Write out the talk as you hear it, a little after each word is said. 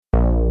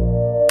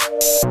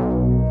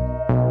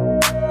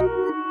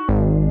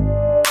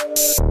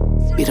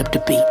Beat up the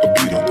beat.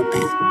 Beat on the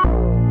beat.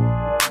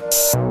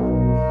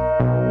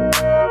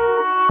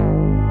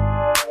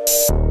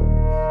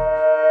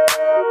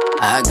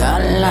 I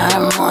got a lot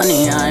of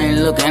money, I ain't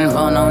looking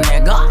for no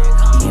nigga.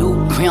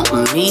 You pimp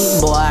me,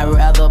 boy, I'd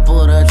rather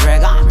put a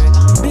trigger.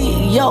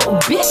 Be yo,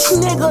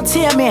 bitch nigga,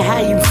 tell me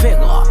how you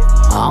figure.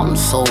 I'm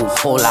so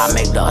full, I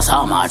make the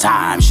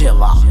summertime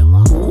shiver.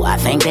 Ooh, I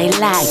think they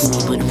like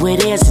me, but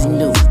what is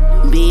new?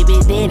 Baby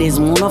daddies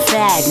wanna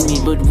fag me,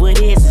 but what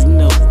is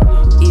new?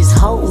 These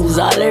hoes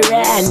all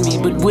around me,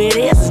 but what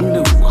is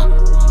new?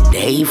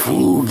 They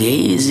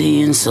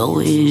fugazi and so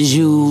is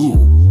you.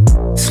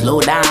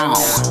 Slow down,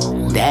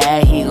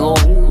 there he go.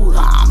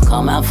 I'm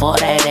coming for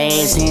that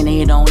ass and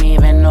he don't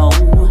even know.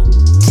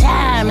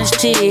 Time is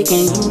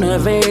ticking,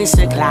 universe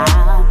a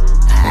clock.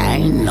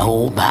 Ain't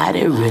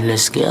nobody really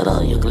scared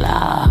of your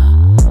glide.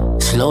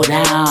 Slow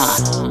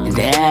down,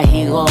 there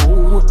he go.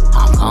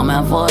 I'm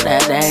coming for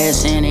that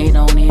ass and he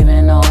don't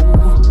even know.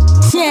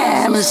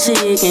 Time is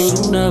ticking,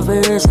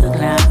 universe a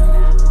clock.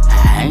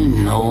 Ain't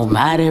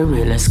nobody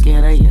really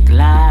scared of your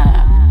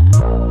glide.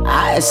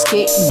 I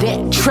escaped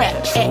that trap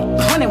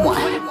at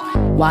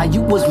 21. While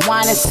you was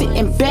whining,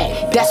 sitting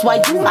back, that's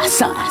why you my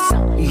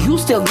son. You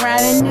still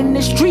grinding in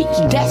the streets,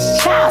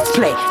 that's child's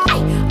play.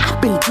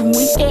 I've been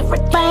doing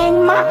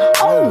everything my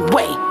own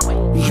way.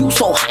 You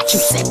so hot, you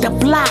set the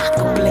block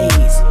ablaze.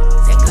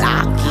 That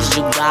Glock is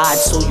your God,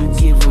 so you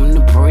give him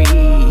the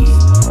praise.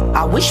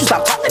 I wish you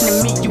stop talking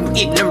to me, you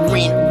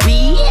ignorant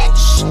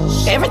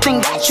bitch. Everything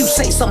that you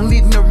say, some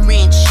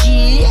ignorant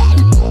shit.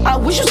 I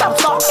wish you stop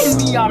talking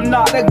to me, I'm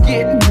not a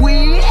get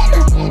wet.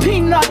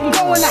 Peanut,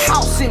 go in the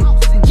house and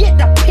get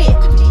the pit.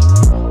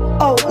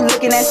 Oh,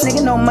 looking ass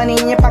nigga, no money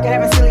in your pocket,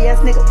 having silly ass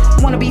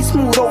nigga. Wanna be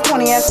smooth, old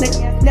funny ass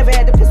nigga. Never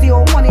had the pussy,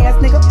 old funny ass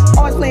nigga.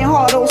 Always playing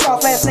hard, old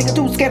soft ass nigga.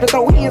 Too scared to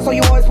throw hands, so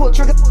you always pull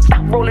trigger.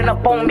 Stop rolling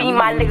up on me,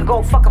 my nigga,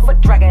 go fuck a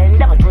foot dragon and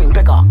never dream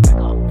bigger.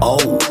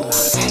 Oh,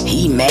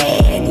 he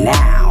mad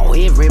now.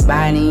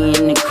 Everybody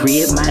in the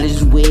crib might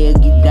as well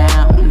get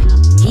down.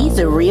 He's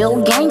a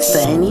real gangster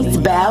and he's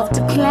about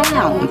to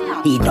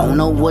clown. He don't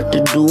know what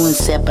to do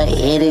except for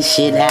edit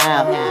shit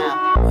out.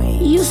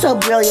 You so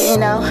brilliant, you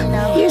know.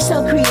 You're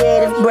so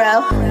creative,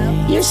 bro.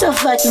 You're so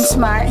fucking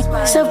smart,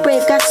 so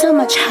brave, got so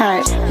much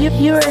heart.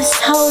 You're a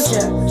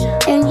soldier,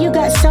 and you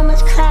got so much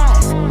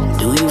class.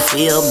 Do you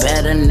feel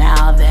better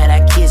now that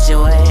I kiss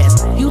your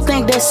ass? You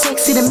think that's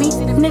sexy to me?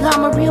 Nigga,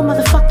 I'm a real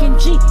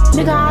motherfucking G.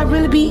 Nigga, I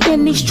really be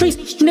in these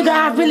streets. Nigga,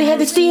 I really had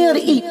to steal to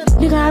eat.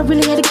 Nigga, I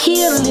really had to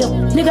kill to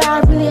live. Nigga, I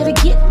really had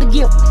to get the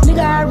gift.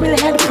 Nigga, I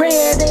really had to pray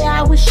every day.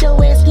 I wish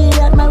your ass get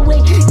out my way.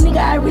 Nigga,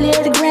 I really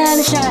had to grind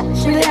and shine.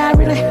 Really, I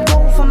really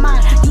go for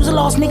mine. You's a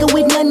lost nigga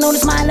with nothing on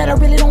his mind that I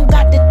really don't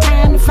got the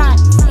time to find.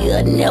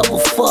 You'll never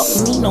fuck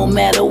me no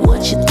matter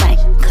what you think.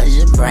 Cause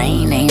your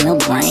brain ain't a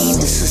brain,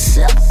 it's a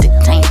septic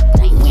tank.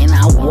 When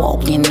I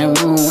walk in the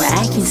room,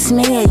 I can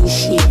smell your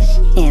shit.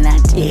 And I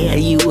tell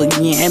you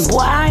again, boy,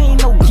 I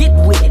ain't no get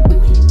with.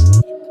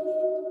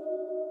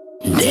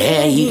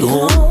 There you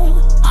go.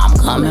 I'm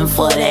coming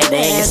for that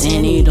ass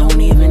and he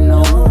don't even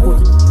know.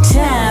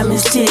 Time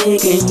is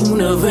ticking,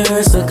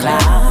 universe a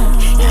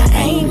clock.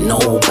 Ain't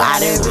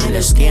nobody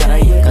really scared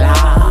of your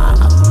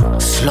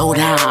clock. Slow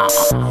down,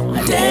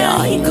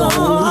 there he go.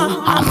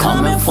 I'm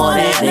coming for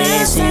that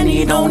ass and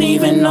he don't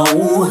even know.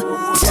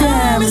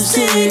 Time is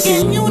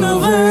ticking,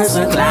 universe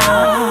a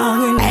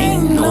clock.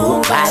 Ain't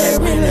nobody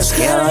really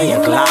scared of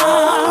your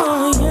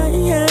clock.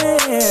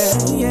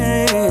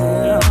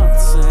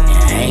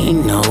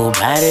 Ain't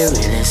nobody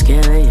really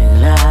scared of your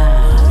clock.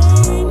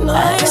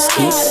 I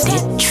escaped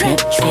that trap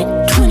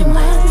at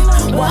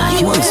 21.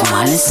 You was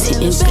wanna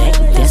sitting back,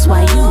 that's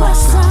why you my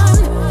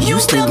son. You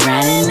still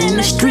grinding in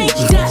the street,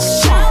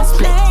 that's child's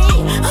play.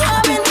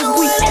 I've been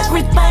doing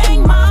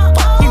everything my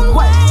fucking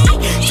way.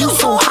 You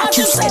so hot,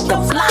 you set the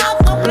block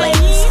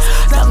ablaze.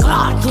 The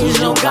Glock is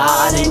your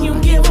God and you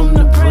give him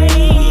the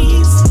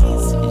praise.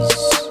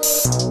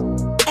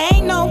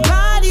 Ain't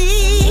nobody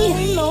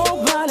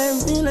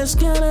really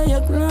scared of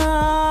your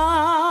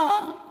Glock.